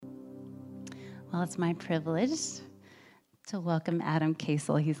Well, it's my privilege to welcome Adam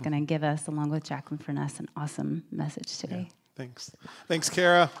Casel. He's going to give us, along with Jacqueline Furness, an awesome message today. Yeah, thanks. Thanks,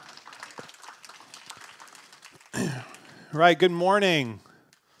 Kara. Right, good morning.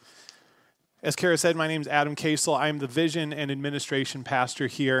 As Kara said, my name is Adam Casel. I am the Vision and Administration Pastor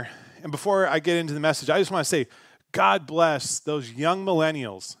here. And before I get into the message, I just want to say, God bless those young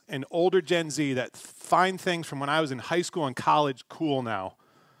millennials and older Gen Z that find things from when I was in high school and college cool now.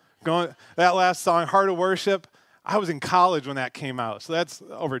 That last song, Heart of Worship, I was in college when that came out. So that's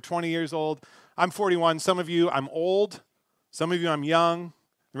over 20 years old. I'm 41. Some of you, I'm old. Some of you, I'm young.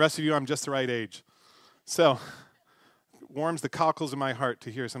 The rest of you, I'm just the right age. So it warms the cockles of my heart to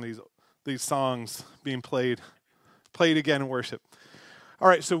hear some of these songs being played again in worship. All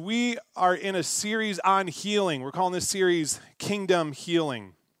right, so we are in a series on healing. We're calling this series Kingdom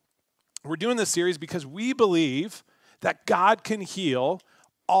Healing. We're doing this series because we believe that God can heal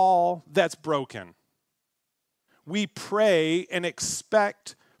all that's broken. We pray and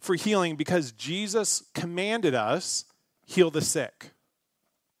expect for healing because Jesus commanded us, heal the sick.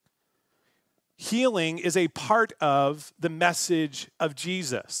 Healing is a part of the message of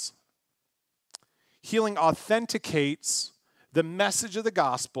Jesus. Healing authenticates the message of the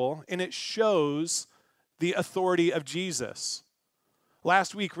gospel, and it shows the authority of Jesus.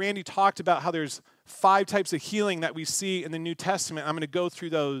 Last week, Randy talked about how there's 5 types of healing that we see in the New Testament. I'm going to go through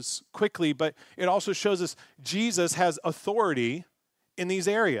those quickly, but it also shows us Jesus has authority in these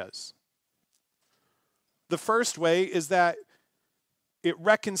areas. The first way is that it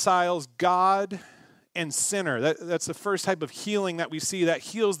reconciles God and sinner. That's the first type of healing that we see that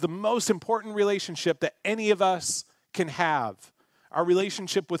heals the most important relationship that any of us can have, our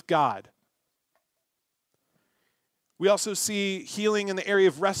relationship with God. We also see healing in the area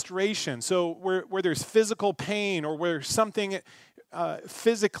of restoration. So where there's physical pain or where something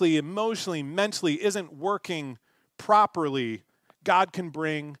physically, emotionally, mentally isn't working properly, God can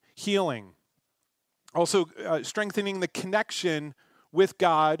bring healing. Also, strengthening the connection with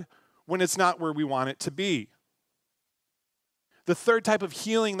God when it's not where we want it to be. The third type of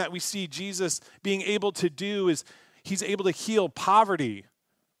healing that we see Jesus being able to do is he's able to heal poverty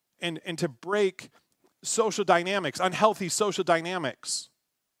and to break social dynamics, unhealthy social dynamics.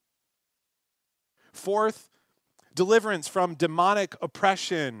 Fourth, deliverance from demonic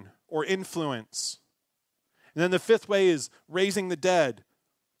oppression or influence. And then the fifth way is raising the dead.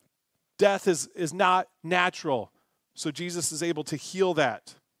 Death is not natural, so Jesus is able to heal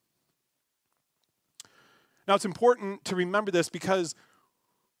that. Now, it's important to remember this because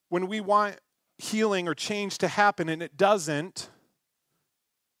when we want healing or change to happen and it doesn't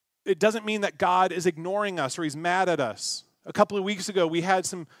mean that God is ignoring us or he's mad at us. A couple of weeks ago, we had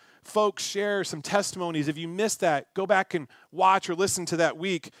some folks share some testimonies. If you missed that, go back and watch or listen to that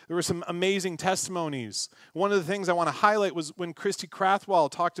week. There were some amazing testimonies. One of the things I want to highlight was when Christy Crathwell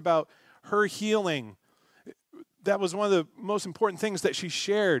talked about her healing. That was one of the most important things that she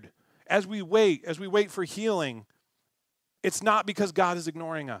shared. As we wait for healing, it's not because God is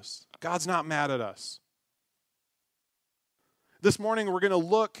ignoring us. God's not mad at us. This morning, we're going to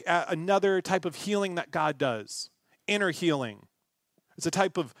look at another type of healing that God does, inner healing. It's a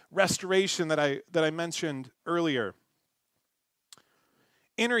type of restoration that I mentioned earlier.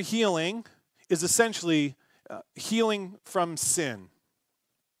 Inner healing is essentially healing from sin.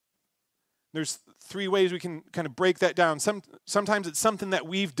 There's 3 ways we can kind of break that down. Sometimes it's something that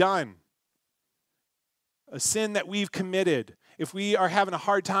we've done, a sin that we've committed. If we are having a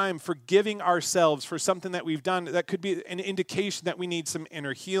hard time forgiving ourselves for something that we've done, that could be an indication that we need some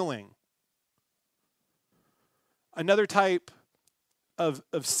inner healing. Another type of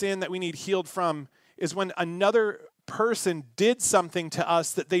sin that we need healed from is when another person did something to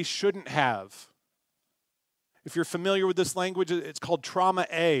us that they shouldn't have. If you're familiar with this language, it's called trauma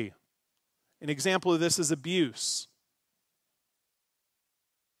A. An example of this is abuse.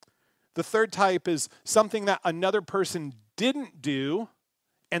 The third type is something that another person didn't do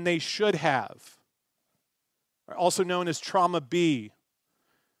and they should have, also known as trauma B.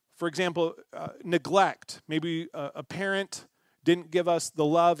 For example, neglect. Maybe a parent didn't give us the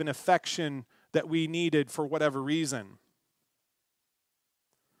love and affection that we needed for whatever reason.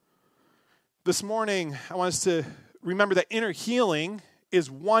 This morning, I want us to remember that inner healing is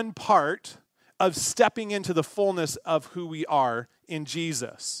one part of stepping into the fullness of who we are in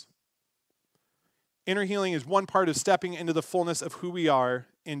Jesus. Inner healing is one part of stepping into the fullness of who we are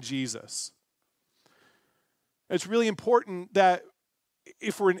in Jesus. It's really important that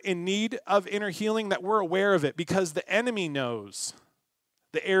if we're in need of inner healing, that we're aware of it because the enemy knows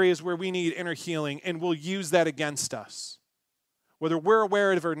the areas where we need inner healing and will use that against us. Whether we're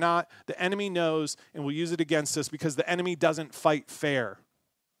aware of it or not, the enemy knows and will use it against us because the enemy doesn't fight fair.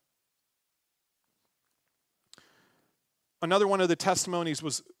 Another one of the testimonies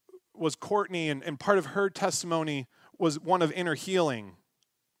was Courtney, and part of her testimony was one of inner healing.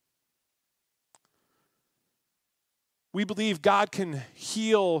 We believe God can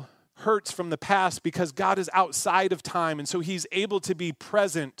heal hurts from the past because God is outside of time, and so he's able to be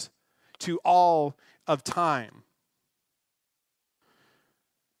present to all of time.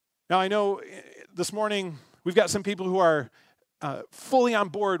 Now, I know this morning we've got some people who are fully on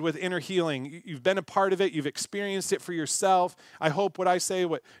board with inner healing. You've been a part of it. You've experienced it for yourself. I hope what I say,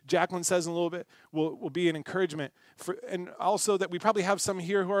 what Jacqueline says in a little bit, will be an encouragement. And also that we probably have some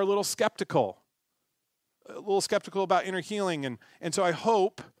here who are a little skeptical about inner healing. And so I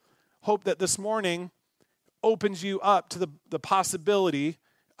hope that this morning opens you up to the possibility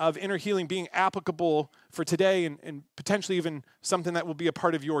of inner healing being applicable for today and potentially even something that will be a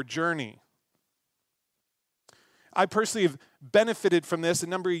part of your journey. I personally have benefited from this a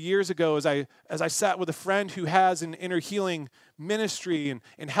number of years ago as I sat with a friend who has an inner healing ministry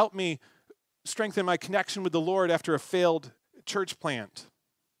and helped me strengthen my connection with the Lord after a failed church plant.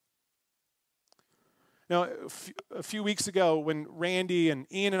 Now, a few weeks ago when Randy and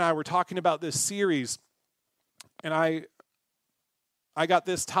Ian and I were talking about this series, and I got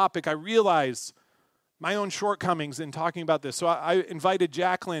this topic, I realized my own shortcomings in talking about this. So I invited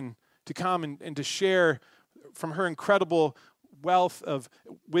Jacqueline to come and to share from her incredible wealth of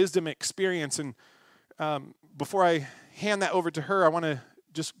wisdom experience. And before I hand that over to her, I want to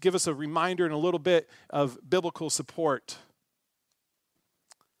just give us a reminder and a little bit of biblical support.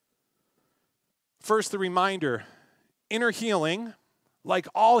 First, the reminder, inner healing, like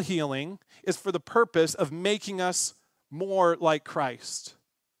all healing, is for the purpose of making us more like Christ.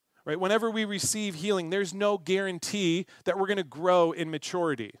 Right? Whenever we receive healing, there's no guarantee that we're going to grow in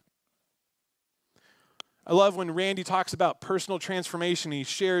maturity. I love when Randy talks about personal transformation. He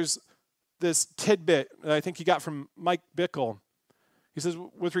shares this tidbit that I think he got from Mike Bickle. He says,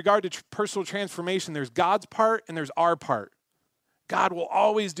 with regard to personal transformation, there's God's part and there's our part. God will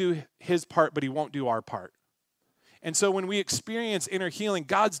always do his part, but he won't do our part. And so when we experience inner healing,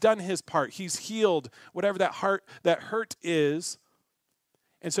 God's done his part. He's healed whatever that hurt is.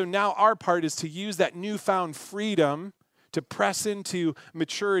 And so now our part is to use that newfound freedom to press into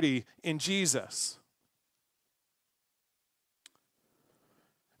maturity in Jesus.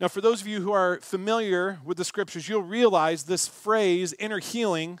 Now, for those of you who are familiar with the scriptures, you'll realize this phrase, inner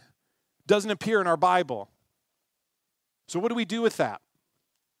healing, doesn't appear in our Bible. So what do we do with that?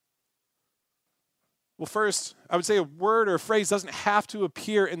 Well, first, I would say a word or a phrase doesn't have to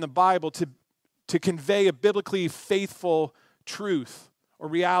appear in the Bible to convey a biblically faithful truth or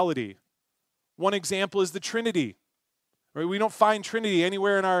reality. One example is the Trinity. Right? We don't find Trinity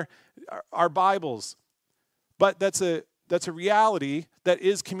anywhere in our Bibles, but that's a reality that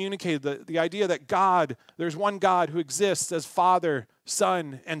is communicated. The idea that there's one God who exists as Father,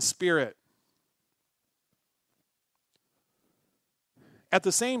 Son, and Spirit. At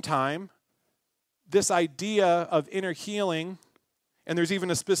the same time, this idea of inner healing, and there's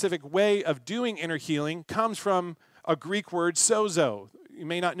even a specific way of doing inner healing, comes from a Greek word, sozo. You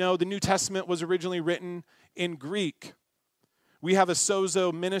may not know, the New Testament was originally written in Greek. We have a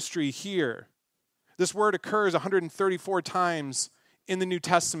sozo ministry here. This word occurs 134 times in the New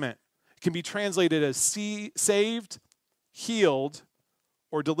Testament. It can be translated as saved, healed,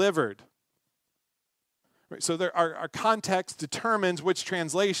 or delivered. Right, so our context determines which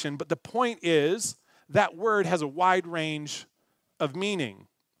translation, but the point is that word has a wide range of meaning.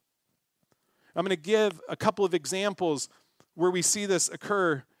 I'm going to give a couple of examples where we see this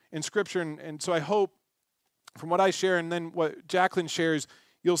occur in Scripture, and so I hope from what I share and then what Jacqueline shares,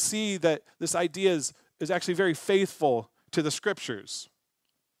 you'll see that this idea is actually very faithful to the Scriptures.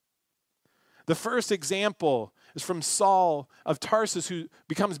 The first example is from Saul of Tarsus, who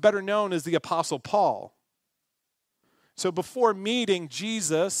becomes better known as the Apostle Paul. So before meeting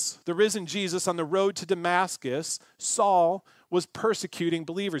Jesus, the risen Jesus, on the road to Damascus, Saul was persecuting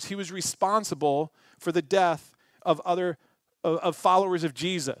believers. He was responsible for the death of followers of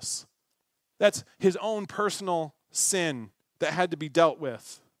Jesus. That's his own personal sin that had to be dealt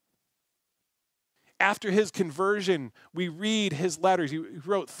with. After his conversion, we read his letters. He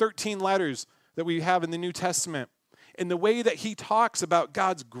wrote 13 letters that we have in the New Testament. And the way that he talks about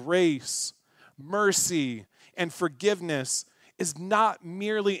God's grace, mercy, and forgiveness is not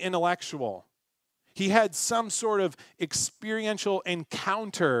merely intellectual. He had some sort of experiential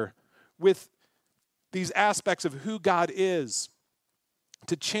encounter with these aspects of who God is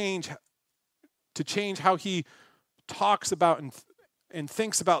to change how he talks about and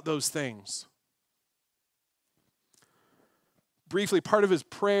thinks about those things. Briefly, part of his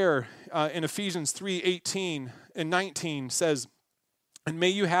prayer in Ephesians 3:18 and 19 says, "And may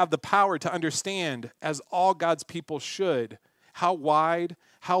you have the power to understand, as all God's people should, how wide,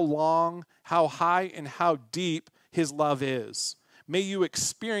 how long, how high, and how deep his love is. May you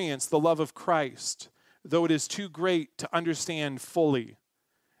experience the love of Christ, though it is too great to understand fully.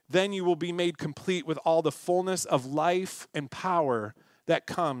 Then you will be made complete with all the fullness of life and power that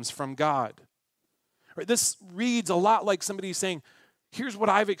comes from God." Right, this reads a lot like somebody saying, here's what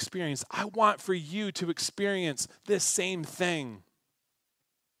I've experienced. I want for you to experience this same thing.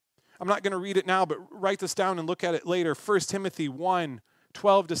 I'm not going to read it now, but write this down and look at it later. 1 Timothy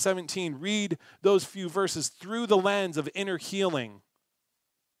 1:12-17. Read those few verses through the lens of inner healing.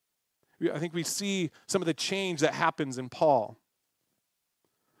 I think we see some of the change that happens in Paul.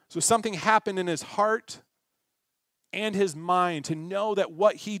 So something happened in his heart and his mind to know that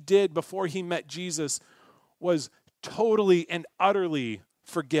what he did before he met Jesus was totally and utterly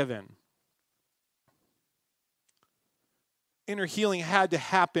forgiven. Inner healing had to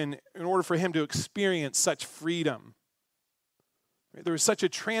happen in order for him to experience such freedom. There was such a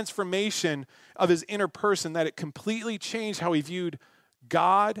transformation of his inner person that it completely changed how he viewed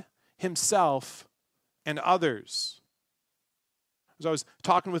God, himself, and others. As I was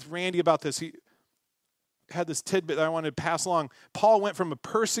talking with Randy about this, he had this tidbit that I wanted to pass along. Paul went from a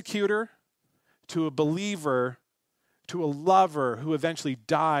persecutor to a believer to a lover who eventually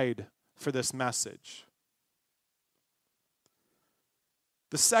died for this message.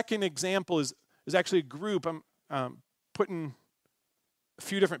 The second example is actually a group. I'm putting a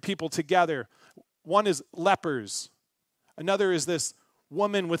few different people together. One is lepers. Another is this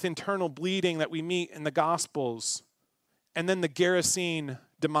woman with internal bleeding that we meet in the Gospels. And then the Gerasene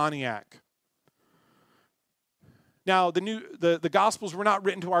demoniac. Now, the Gospels were not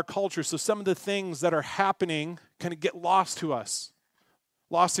written to our culture, so some of the things that are happening kind of get lost to us,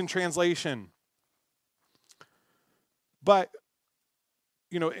 lost in translation. But,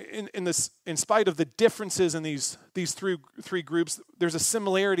 you know, in spite of the differences in these three groups, there's a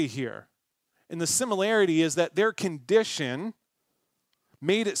similarity here. And the similarity is that their condition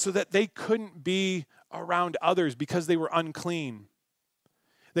made it so that they couldn't be around others because they were unclean.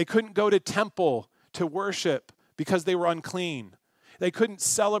 They couldn't go to temple to worship because they were unclean. They couldn't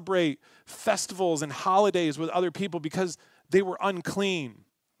celebrate festivals and holidays with other people because they were unclean.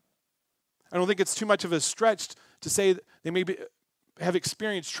 I don't think it's too much of a stretch to say that they maybe have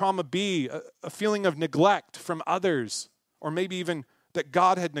experienced trauma B, a feeling of neglect from others, or maybe even that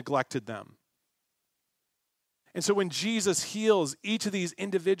God had neglected them. And so when Jesus heals each of these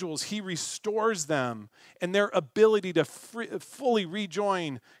individuals, he restores them and their ability to fully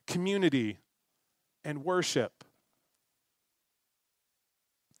rejoin community and worship.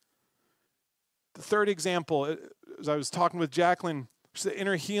 The third example, as I was talking with Jacqueline, the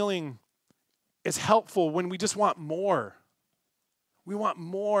inner healing is helpful when we just want more. We want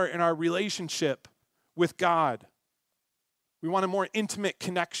more in our relationship with God. We want a more intimate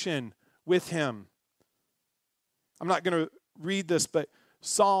connection with him. I'm not going to read this, but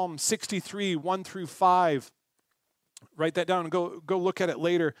Psalm 63, 1-5, write that down and go look at it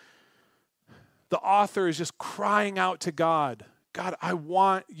later. The author is just crying out to God. God, I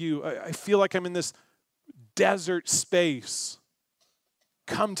want you. I feel like I'm in this desert space.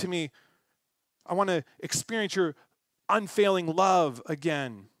 Come to me. I want to experience your unfailing love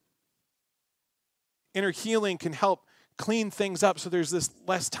again. Inner healing can help clean things up so there's this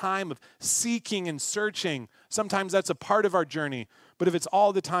less time of seeking and searching. Sometimes that's a part of our journey, but if it's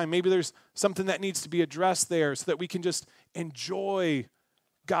all the time, maybe there's something that needs to be addressed there so that we can just enjoy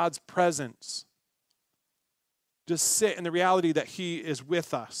God's presence. Just sit in the reality that he is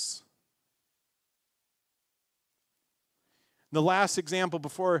with us. The last example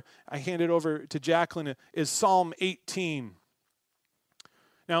before I hand it over to Jacqueline is Psalm 18.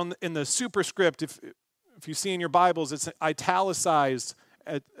 Now in the superscript, if you see in your Bibles, it's italicized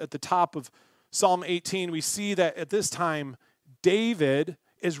at the top of Psalm 18. We see that at this time, David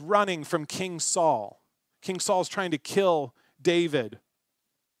is running from King Saul. King Saul is trying to kill David.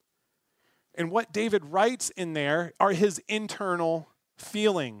 And what David writes in there are his internal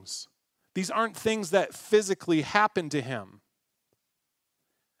feelings. These aren't things that physically happen to him.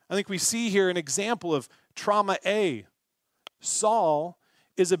 I think we see here an example of trauma A. Saul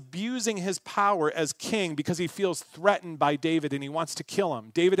is abusing his power as king because he feels threatened by David and he wants to kill him.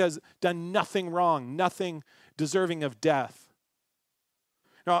 David has done nothing wrong, nothing deserving of death.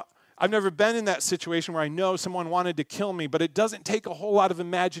 Now, I've never been in that situation where I know someone wanted to kill me, but it doesn't take a whole lot of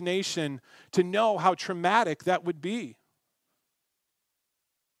imagination to know how traumatic that would be.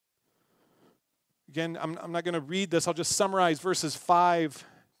 Again, I'm not going to read this. I'll just summarize verses 5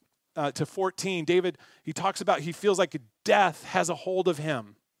 to 14. David, he talks about he feels like death has a hold of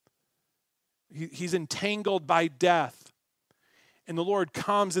him. He's entangled by death. And the Lord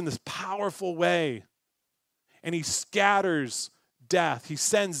comes in this powerful way, and he scatters death. He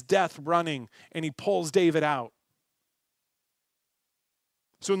sends death running, and he pulls David out.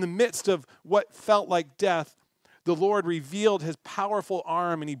 So in the midst of what felt like death, the Lord revealed his powerful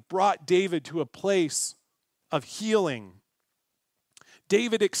arm, and he brought David to a place of healing.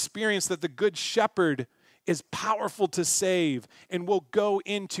 David experienced that the Good Shepherd is powerful to save and will go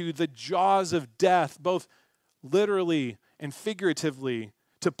into the jaws of death, both literally and figuratively,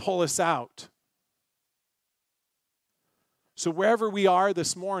 to pull us out. So wherever we are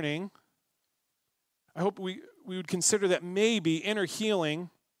this morning, I hope we would consider that maybe inner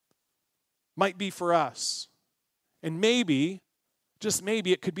healing might be for us. And maybe, just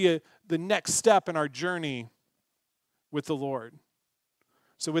maybe, it could be the next step in our journey with the Lord.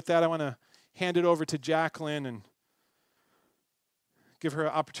 So with that, I want to hand it over to Jacqueline and give her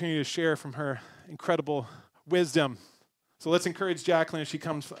an opportunity to share from her incredible wisdom. So let's encourage Jacqueline as she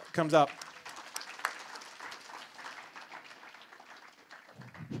comes up.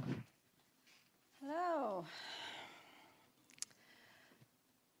 Hello.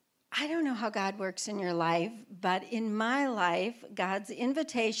 I don't know how God works in your life, but in my life, God's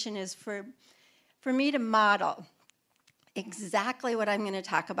invitation is for me to model exactly what I'm going to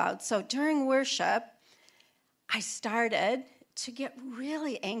talk about. So during worship, I started to get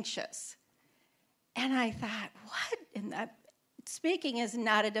really anxious. And I thought, what? And speaking is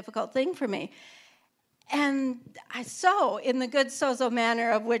not a difficult thing for me. And so in the good sozo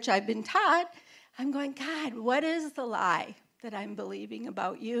manner of which I've been taught, I'm going, God, what is the lie that I'm believing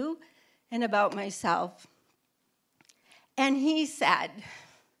about you and about myself? And he said,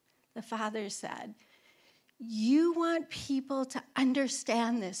 the Father said, you want people to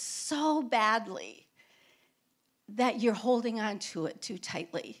understand this so badly that you're holding on to it too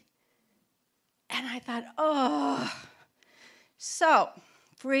tightly. And I thought, oh. So,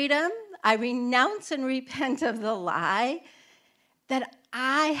 freedom, I renounce and repent of the lie that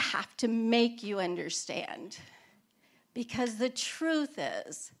I have to make you understand. Because the truth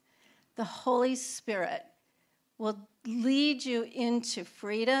is, the Holy Spirit will lead you into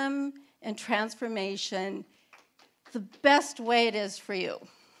freedom and transformation the best way it is for you.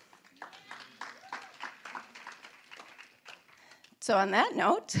 So on that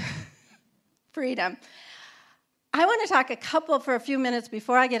note, freedom. I want to talk for a few minutes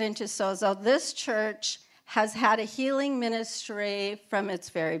before I get into sozo. This church has had a healing ministry from its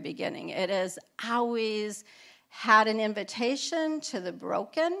very beginning. It has always had an invitation to the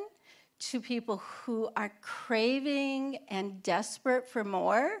broken, to people who are craving and desperate for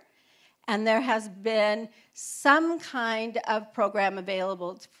more. And there has been some kind of program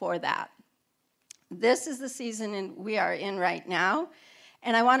available for that. This is the season we are in right now.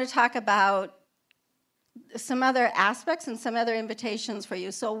 And I want to talk about some other aspects and some other invitations for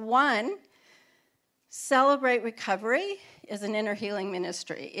you. So one, Celebrate Recovery is an inner healing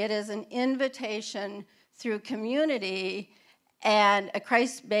ministry. It is an invitation through community and a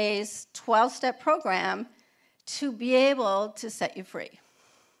Christ-based 12-step program to be able to set you free.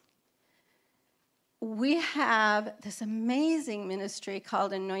 We have this amazing ministry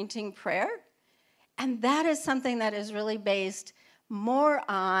called Anointing Prayer, and that is something that is really based more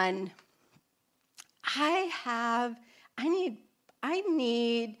on I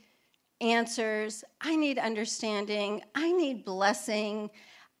need answers, I need understanding, I need blessing,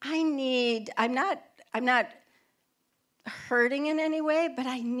 I'm not hurting in any way, but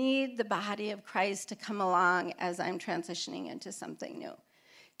I need the body of Christ to come along as I'm transitioning into something new,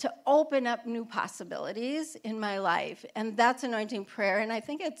 to open up new possibilities in my life. And that's Anointing Prayer, and I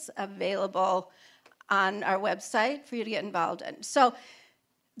think it's available on our website for you to get involved in. So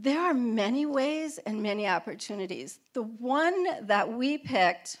there are many ways and many opportunities. The one that we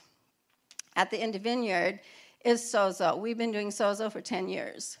picked at the Indy Vineyard is Sozo. We've been doing Sozo for 10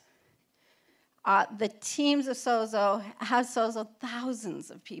 years. The teams of Sozo have Sozo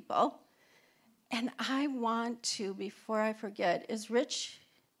thousands of people. And I want to, before I forget, is Rich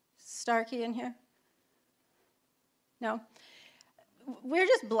Starkey in here? No? We're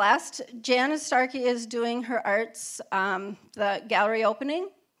just blessed. Janice Starkey is doing her arts, the gallery opening.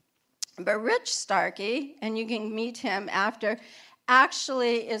 But Rich Starkey, and you can meet him after,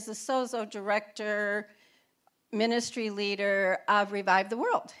 actually is the Sozo director, ministry leader of Revive the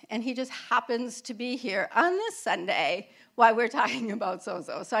World. And he just happens to be here on this Sunday while we're talking about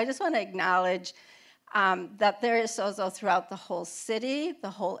Sozo. So I just want to acknowledge that there is Sozo throughout the whole city, the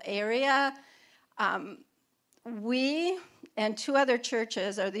whole area. We and 2 other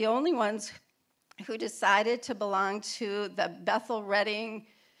churches are the only ones who decided to belong to the Bethel Redding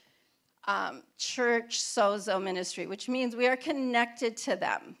Church Sozo Ministry, which means we are connected to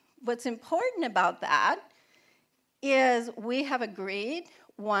them. What's important about that is we have agreed,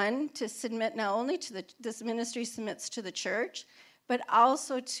 one, to submit not only to this ministry submits to the church, but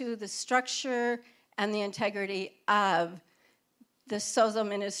also to the structure and the integrity of the Sozo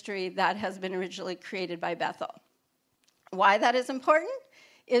ministry that has been originally created by Bethel. Why that is important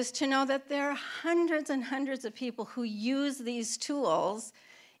is to know that there are hundreds and hundreds of people who use these tools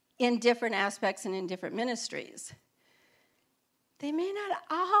in different aspects and in different ministries. They may not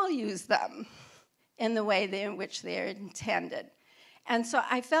all use them in the way in which they are intended. And so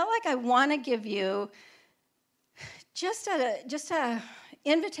I felt like I want to give you just a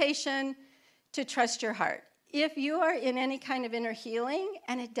invitation to trust your heart. If you are in any kind of inner healing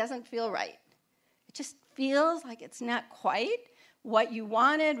and it doesn't feel right, it just feels like it's not quite what you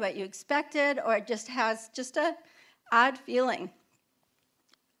wanted, what you expected, or it just has just an odd feeling,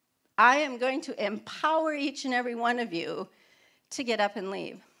 I am going to empower each and every one of you to get up and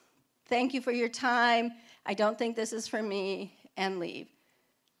leave. Thank you for your time. I don't think this is for me, and leave.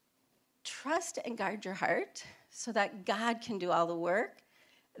 Trust and guard your heart so that God can do all the work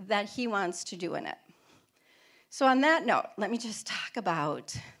that he wants to do in it. So on that note, let me just talk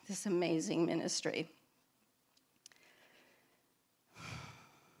about this amazing ministry.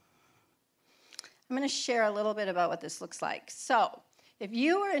 I'm going to share a little bit about what this looks like. So if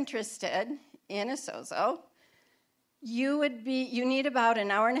you are interested in a Sozo, you need about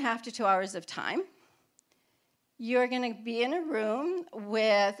an hour and a half to 2 hours of time. You're going to be in a room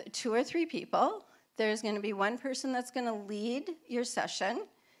with 2 or 3 people. There's going to be one person that's going to lead your session.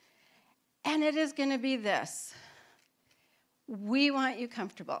 And it is going to be this. We want you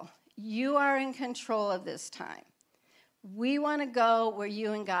comfortable. You are in control of this time. We want to go where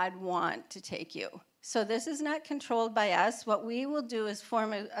you and God want to take you. So this is not controlled by us. What we will do is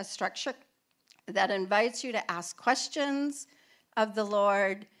form a structure that invites you to ask questions of the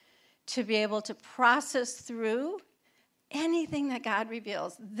Lord, to be able to process through anything that God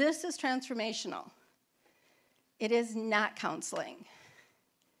reveals. This is transformational. It is not counseling.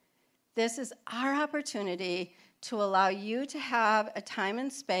 This is our opportunity to allow you to have a time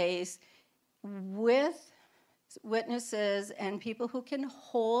and space with witnesses and people who can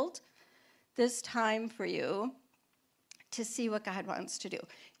hold this time for you to see what God wants to do.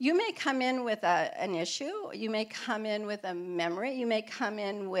 You may come in with an issue. You may come in with a memory. You may come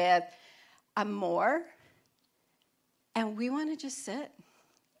in with a more. And we want to just sit.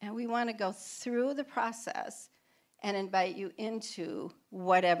 And we want to go through the process and invite you into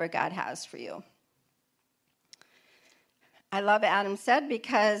whatever God has for you. I love Adam said,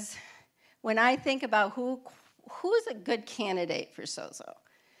 because when I think about who's a good candidate for Sozo,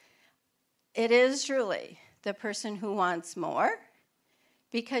 it is truly the person who wants more,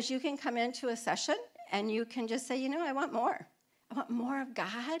 because you can come into a session and you can just say, I want more. I want more of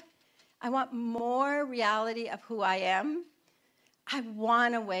God. I want more reality of who I am. I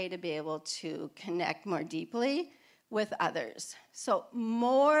want a way to be able to connect more deeply with others. So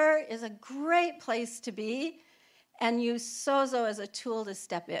more is a great place to be, and use Sozo as a tool to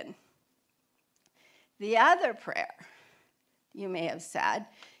step in. The other prayer you may have said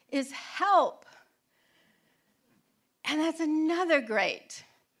is help. And that's another great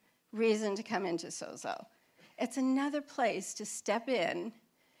reason to come into Sozo. It's another place to step in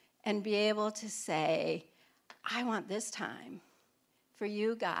and be able to say, I want this time for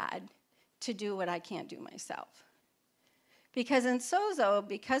you, God, to do what I can't do myself. Because in Sozo,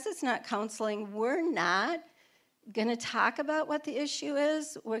 because it's not counseling, we're not going to talk about what the issue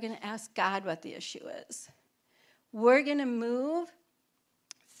is. We're going to ask God what the issue is. We're going to move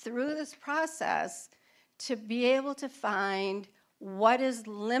through this process to be able to find what is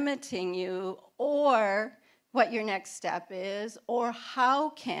limiting you, or what your next step is, or how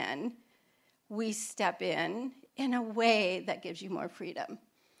can we step in a way that gives you more freedom.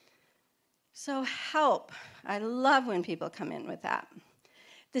 So help. I love when people come in with that.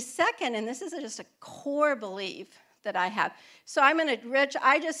 The second, and this is just a core belief that I have. So Rich,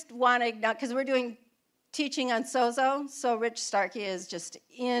 I just want to, because we're doing teaching on Sozo, so Rich Starkey is just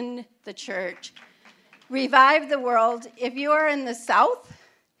in the church. Revive the World. If you are in the South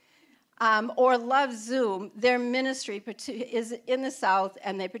or love Zoom, their ministry is in the South,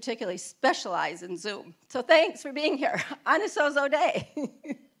 and they particularly specialize in Zoom. So thanks for being here on a Sozo day.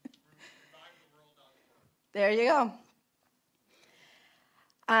 There you go.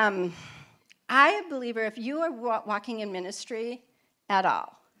 I am a believer, if you are walking in ministry at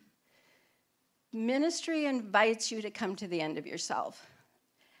all, Ministry invites you to come to the end of yourself.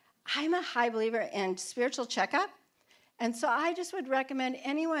 I'm a high believer in spiritual checkup, and so I just would recommend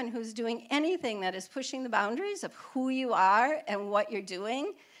anyone who's doing anything that is pushing the boundaries of who you are and what you're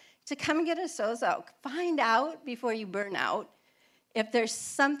doing to come and get a sozo. Find out before you burn out if there's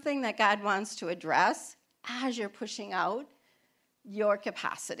something that God wants to address as you're pushing out your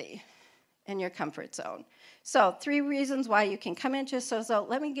capacity and your comfort zone. So 3 reasons why you can come into a sozo.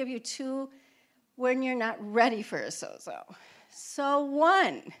 Let me give you 2 when you're not ready for a sozo. So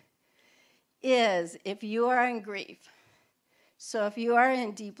 1 is if you are in grief. So if you are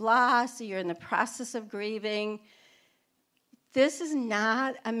in deep loss, or you're in the process of grieving, this is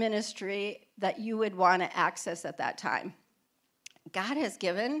not a ministry that you would want to access at that time. God has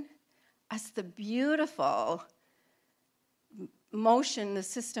given us the beautiful motion, the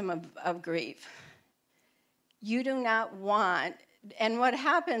system of grief. You do not want, and what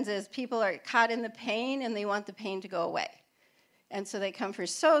happens is people are caught in the pain and they want the pain to go away. And so they come for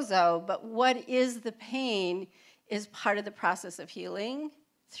sozo, but what is the pain is part of the process of healing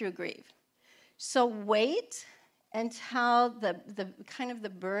through grief. So wait until the kind of the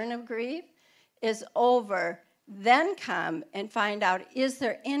burn of grief is over, then come and find out, is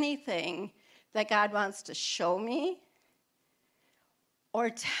there anything that God wants to show me or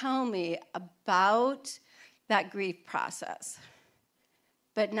tell me about that grief process,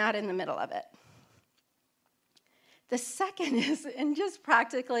 but not in the middle of it. The second is, and just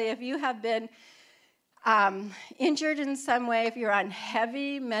practically, if you have been injured in some way, if you're on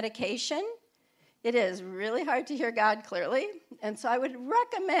heavy medication, it is really hard to hear God clearly. And so I would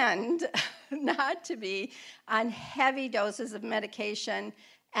recommend not to be on heavy doses of medication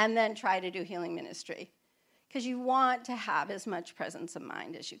and then try to do healing ministry. Because you want to have as much presence of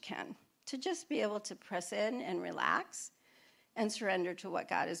mind as you can to just be able to press in and relax and surrender to what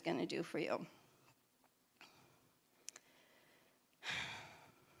God is going to do for you.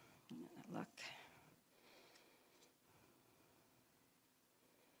 Look.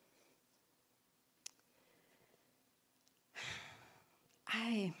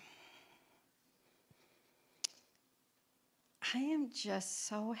 I am just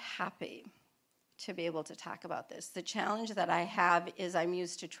so happy to be able to talk about this. The challenge that I have is I'm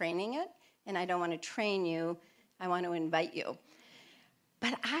used to training it, and I don't want to train you. I want to invite you.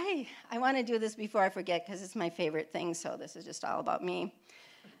 But I want to do this before I forget because it's my favorite thing, so this is just all about me.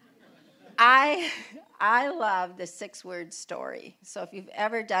 I love the 6-word story. So if you've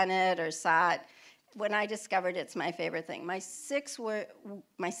ever done it or saw it, when I discovered it's my favorite thing. My 6-word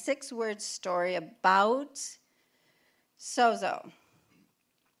story about sozo.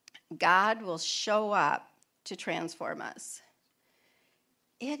 God will show up to transform us.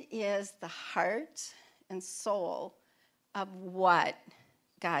 It is the heart and soul of what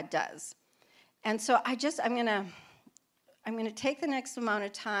God does. And so I'm going to take the next amount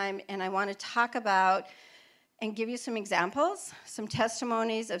of time, and I want to talk about and give you some examples, some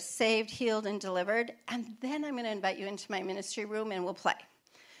testimonies of saved, healed, and delivered, and then I'm going to invite you into my ministry room, and we'll play.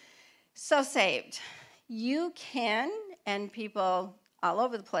 So saved. You can, and people all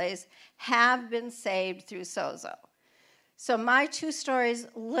over the place, have been saved through sozo. So my 2 stories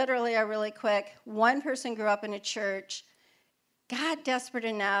literally are really quick. One person grew up in a church, got desperate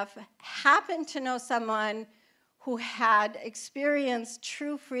enough, happened to know someone who had experienced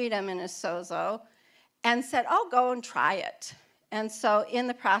true freedom in a sozo, and said, oh, go and try it. And so in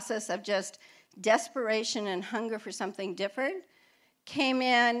the process of just desperation and hunger for something different, came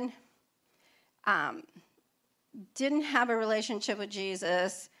in, didn't have a relationship with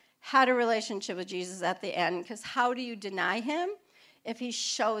Jesus, had a relationship with Jesus at the end, because how do you deny him if he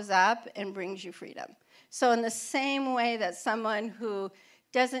shows up and brings you freedom? So in the same way that someone who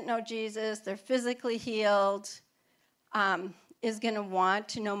doesn't know Jesus, they're physically healed, is going to want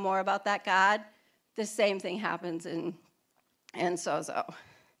to know more about that God, the same thing happens in sozo.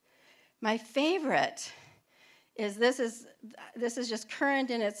 My favorite is this is just current,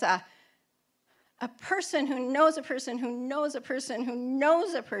 and it's a person who knows a person who knows a person who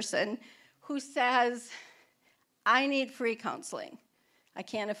knows a person who says, I need free counseling. I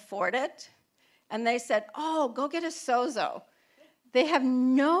can't afford it. And they said, oh, go get a sozo. They have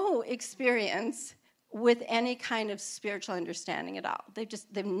no experience with any kind of spiritual understanding at all.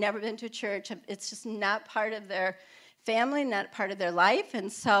 They've never been to a church. It's just not part of their family, not part of their life.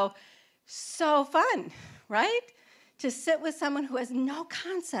 And so fun, right? To sit with someone who has no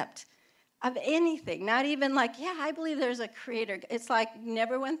concept of anything, not even like, yeah, I believe there's a creator. It's like,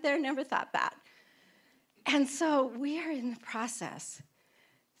 never went there, never thought that. And so we are in the process.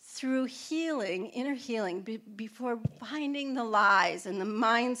 through healing, inner healing, before finding the lies and the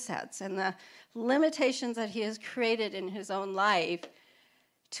mindsets and the limitations that he has created in his own life,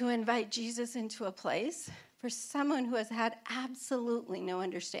 to invite Jesus into a place for someone who has had absolutely no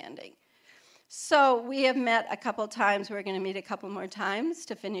understanding. So we have met a couple times. We're going to meet a couple more times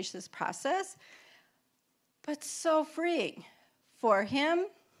to finish this process. But so freeing for him,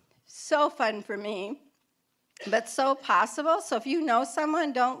 so fun for me, but so possible. So if you know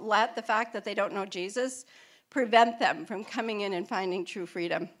someone, don't let the fact that they don't know Jesus prevent them from coming in and finding true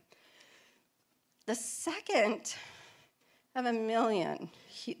freedom. The second of a million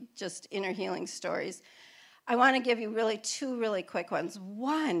just inner healing stories, I want to give you really two really quick ones.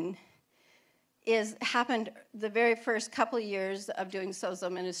 One happened the very first couple of years of doing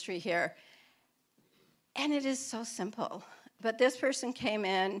Sozo ministry here. And it is so simple. But this person came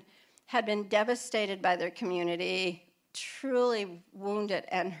in, had been devastated by their community, truly wounded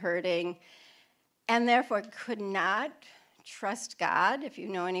and hurting, and therefore could not trust God. If you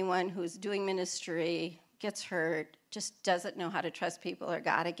know anyone who's doing ministry, gets hurt, just doesn't know how to trust people or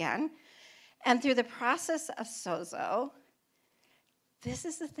God again. And through the process of Sozo, this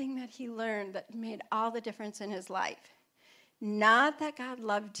is the thing that he learned that made all the difference in his life. Not that God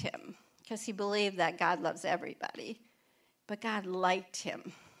loved him, because he believed that God loves everybody, but God liked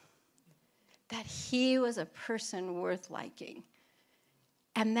him. That he was a person worth liking.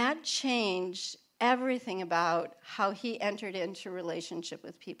 And that changed everything about how he entered into relationship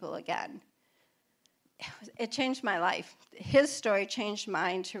with people again. It changed my life. His story changed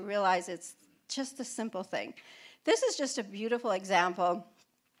mine to realize it's just a simple thing. This is just a beautiful example.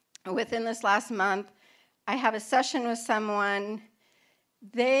 Within this last month, I have a session with someone.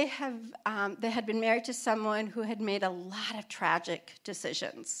 They had been married to someone who had made a lot of tragic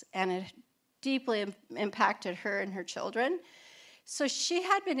decisions, and it deeply impacted her and her children. So she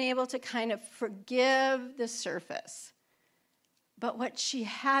had been able to kind of forgive the surface. But what she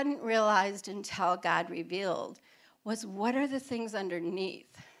hadn't realized until God revealed was, what are the things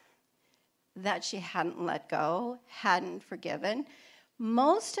underneath that she hadn't let go, hadn't forgiven?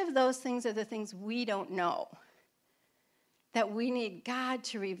 Most of those things are the things we don't know, that we need God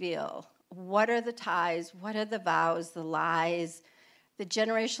to reveal. What are the ties? What are the vows, the lies, the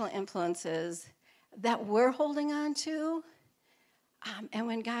generational influences that we're holding on to? And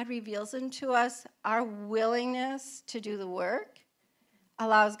when God reveals them to us, our willingness to do the work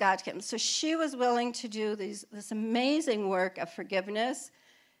allows God to come. So she was willing to do this amazing work of forgiveness,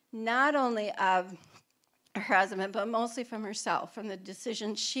 not only of her husband, but mostly from herself, from the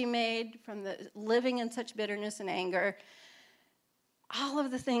decisions she made, from the living in such bitterness and anger. All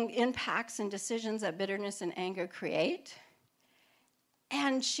of the impacts and decisions that bitterness and anger create.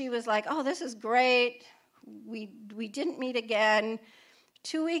 And she was like, oh, this is great. We didn't meet again.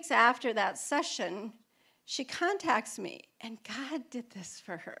 2 weeks after that session, she contacts me, and God did this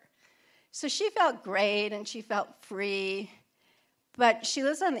for her. So she felt great, and she felt free, but she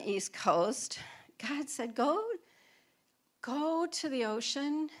lives on the East Coast. God said, go to the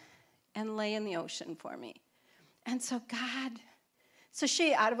ocean and lay in the ocean for me. And so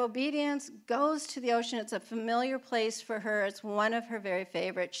she, out of obedience, goes to the ocean. It's a familiar place for her. It's one of her very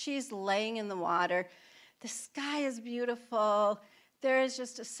favorites. She's laying in the water. The sky is beautiful. There is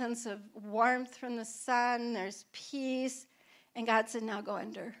just a sense of warmth from the sun. There's peace. And God said, now go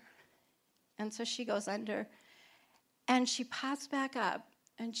under. And so she goes under. And she pops back up.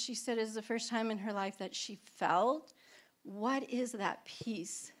 And she said it was the first time in her life that she felt, what is that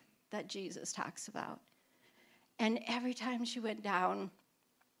peace that Jesus talks about? And every time she went down,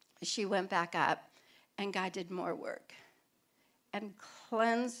 she went back up, and God did more work and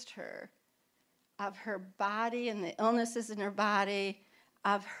cleansed her of her body and the illnesses in her body,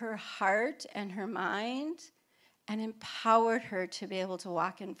 of her heart and her mind, and empowered her to be able to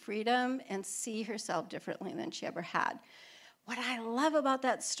walk in freedom and see herself differently than she ever had. What I love about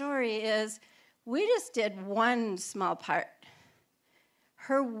that story is we just did one small part.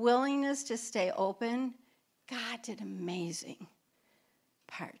 Her willingness to stay open, God did amazing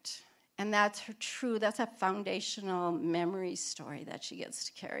part. And that's a foundational memory story that she gets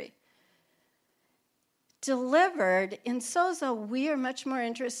to carry. Delivered, in Sozo, we are much more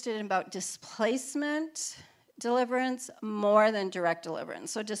interested in about displacement deliverance more than direct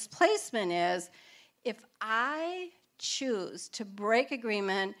deliverance. So displacement is, if I choose to break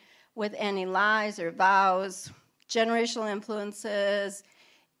agreement with any lies or vows, generational influences,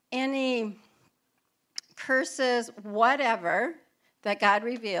 any curses, whatever that God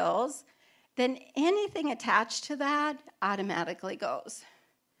reveals, then anything attached to that automatically goes.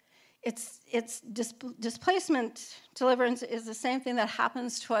 Displacement deliverance is the same thing that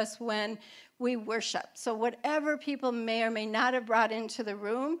happens to us when we worship. So whatever people may or may not have brought into the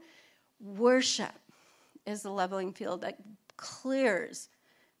room, worship is the leveling field that clears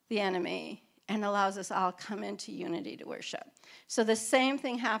the enemy and allows us all come into unity to worship. So the same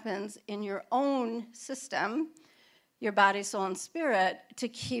thing happens in your own system, your body, soul, and spirit, to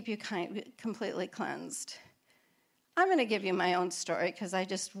keep you completely cleansed. I'm going to give you my own story because I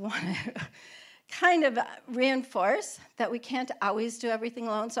just want to kind of reinforce that we can't always do everything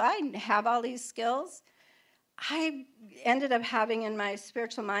alone. So I have all these skills. I ended up having in my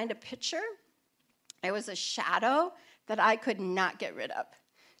spiritual mind a picture. It was a shadow that I could not get rid of.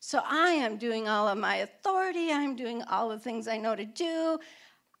 So I am doing all of my authority. I'm doing all the things I know to do,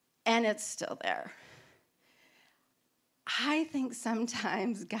 and it's still there. I think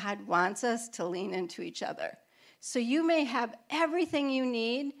sometimes God wants us to lean into each other. So you may have everything you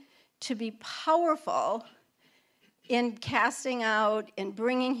need to be powerful in casting out, in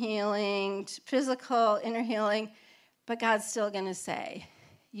bringing healing, physical, inner healing, but God's still going to say,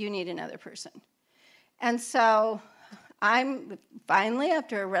 you need another person. And so I'm finally,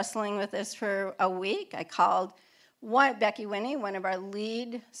 after wrestling with this for a week, I called Becky Winnie, one of our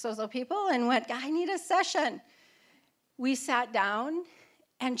lead Sozo people, and went, I need a session. We sat down,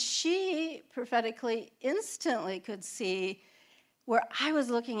 and she prophetically, instantly could see where I was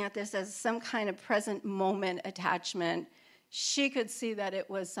looking at this as some kind of present moment attachment. She could see that it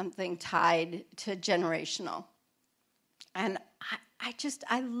was something tied to generational. And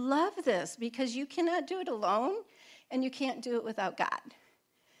I love this because you cannot do it alone, and you can't do it without God.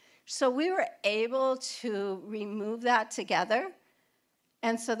 So we were able to remove that together,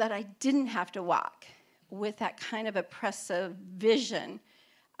 and so that I didn't have to walk with that kind of oppressive vision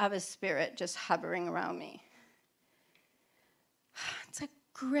of a spirit just hovering around me. It's a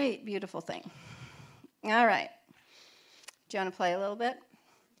great, beautiful thing. All right. Do you want to play a little bit?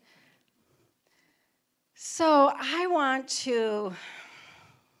 So I'm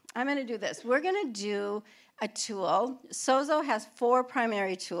going to do this. We're going to do a tool. Sozo has 4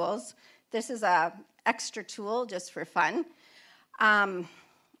 primary tools. This is an extra tool just for fun.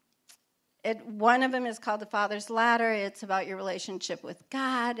 One of them is called the Father's Ladder. It's about your relationship with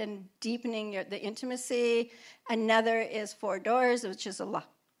God and deepening the intimacy. Another is 4 Doors, which is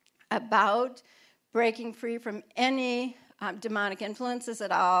about breaking free from any demonic influences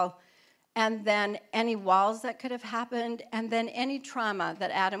at all, and then any walls that could have happened, and then any trauma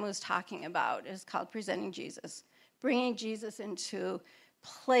that Adam was talking about is called Presenting Jesus, bringing Jesus into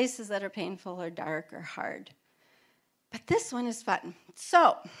places that are painful or dark or hard. But this one is fun.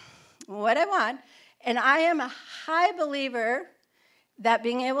 So what I want, and I am a high believer that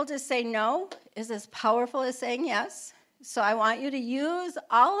being able to say no is as powerful as saying yes. So I want you to use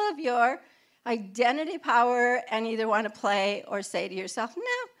all of your identity power and either want to play or say to yourself, no,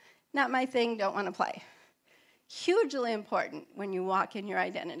 not my thing, don't want to play. Hugely important when you walk in your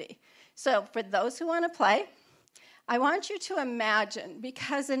identity. So for those who want to play, I want you to imagine,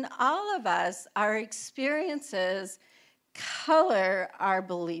 because in all of us, our experiences color our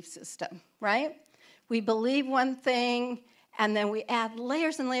belief system, right? We believe one thing, and then we add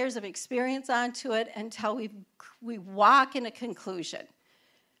layers and layers of experience onto it until we walk in a conclusion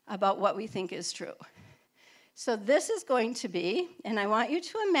about what we think is true. So this is going to be, and I want you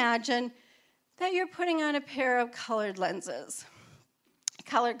to imagine that you're putting on a pair of colored lenses,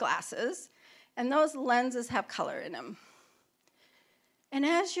 colored glasses, and those lenses have color in them. And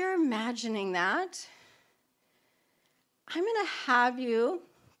as you're imagining that, I'm going to have you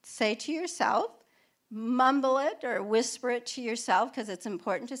say to yourself, mumble it or whisper it to yourself, because it's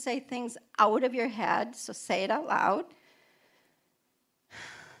important to say things out of your head, so say it out loud.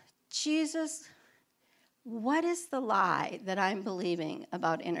 Jesus, what is the lie that I'm believing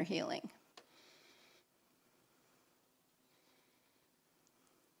about inner healing?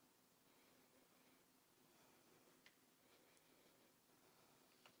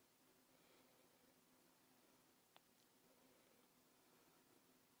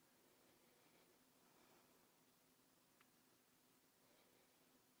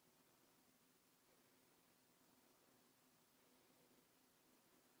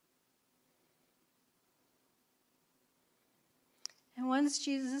 And once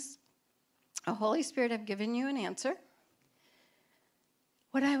Jesus, a Holy Spirit, have given you an answer,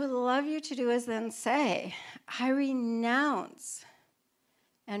 what I would love you to do is then say, I renounce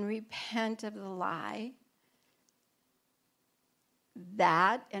and repent of the lie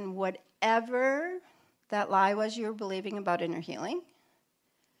that and whatever that lie was you were believing about inner healing.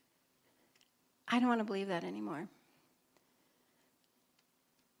 I don't want to believe that anymore.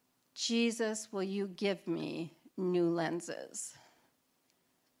 Jesus, will you give me new lenses?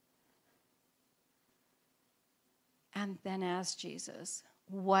 And then ask Jesus,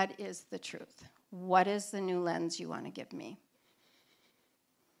 what is the truth? What is the new lens you want to give me?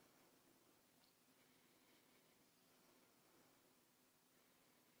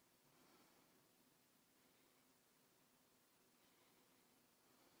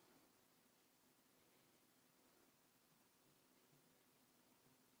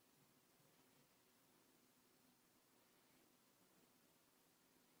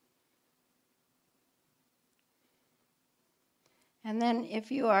 And then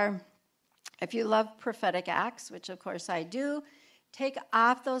if you love prophetic acts, which of course I do, take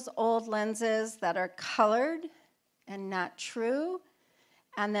off those old lenses that are colored and not true,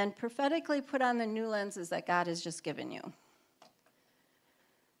 and then prophetically put on the new lenses that God has just given you.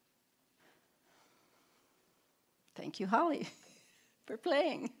 Thank you, Holly, for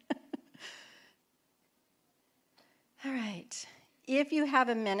playing. All right. If you have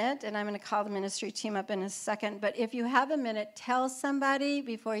a minute, and I'm going to call the ministry team up in a second, but if you have a minute, tell somebody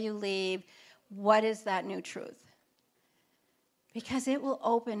before you leave, what is that new truth? Because it will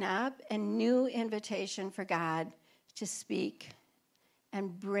open up a new invitation for God to speak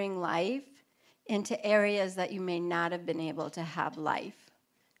and bring life into areas that you may not have been able to have life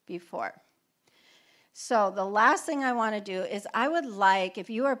before. So the last thing I want to do is I would like, if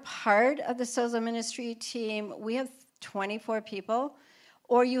you are part of the Sozo ministry team, we have 24 people,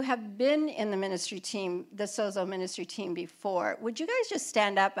 or you have been in the ministry team, the Sozo ministry team before, would you guys just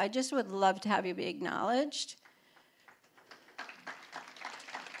stand up? I just would love to have you be acknowledged.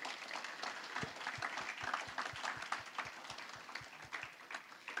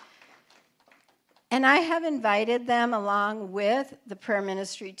 And I have invited them along with the prayer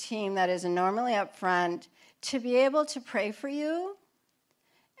ministry team that is normally up front to be able to pray for you.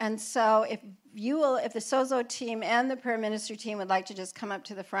 And so if the Sozo team and the prayer ministry team would like to just come up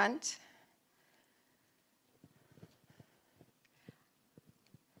to the front.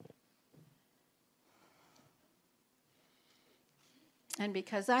 And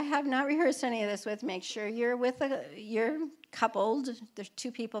because I have not rehearsed any of this with, make sure you're coupled. There's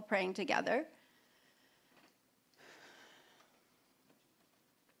two people praying together.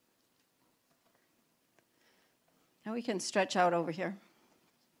 Now we can stretch out over here.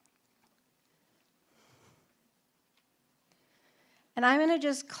 And I'm going to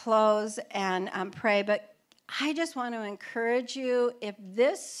just close and pray, but I just want to encourage you, if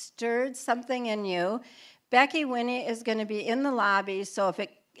this stirred something in you, Becky Winnie is going to be in the lobby, so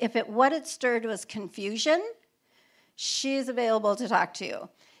if what it stirred was confusion, she's available to talk to you.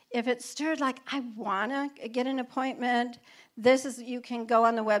 If it stirred like, I want to get an appointment, you can go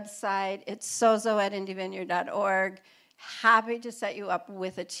on the website. It's sozo@indyvineyard.org. Happy to set you up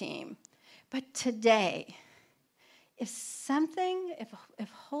with a team. But today,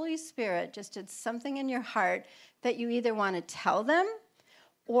 if Holy Spirit just did something in your heart that you either want to tell them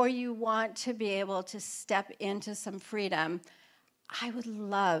or you want to be able to step into some freedom, I would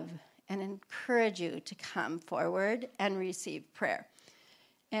love and encourage you to come forward and receive prayer.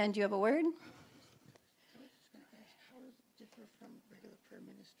 And do you have a word? I was just going to ask, how does it differ from regular prayer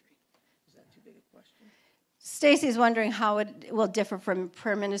ministry? Is that too big a question? Stacy's wondering how it will differ from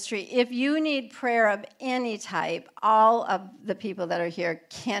prayer ministry. If you need prayer of any type, all of the people that are here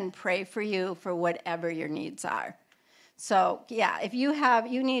can pray for you for whatever your needs are. So, yeah, if you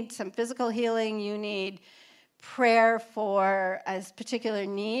need some physical healing, you need prayer for a particular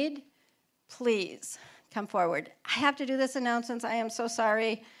need, please come forward. I have to do this announcement. I am so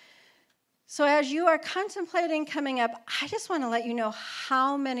sorry. So as you are contemplating coming up, I just want to let you know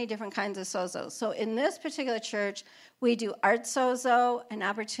how many different kinds of sozos. So in this particular church, we do art sozo, an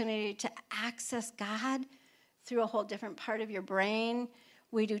opportunity to access God through a whole different part of your brain.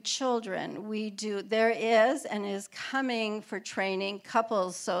 We do children. There is and is coming for training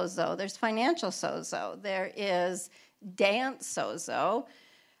couples sozo. There's financial sozo. There is dance sozo.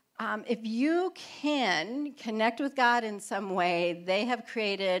 If you can connect with God in some way, they have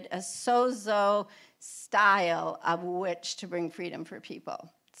created a sozo style of which to bring freedom for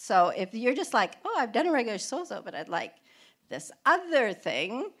people. So if you're just like, oh, I've done a regular sozo, but I'd like this other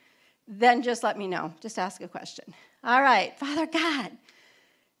thing, then just let me know. Just ask a question. All right, Father God,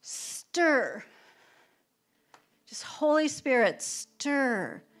 stir. Just Holy Spirit,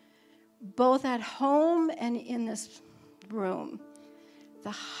 stir, both at home and in this room. The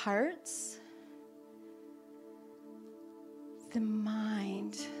hearts, the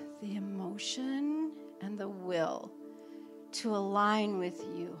mind, the emotion, and the will to align with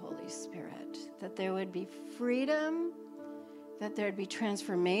you, Holy Spirit, that there would be freedom that there would be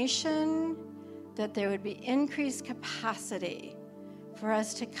transformation, that there would be increased capacity for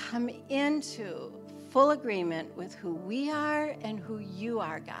us to come into full agreement with who we are and who you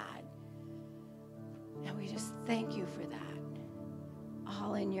are, God. And we just thank you for that.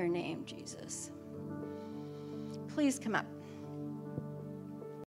 All in your name, Jesus. Please come up.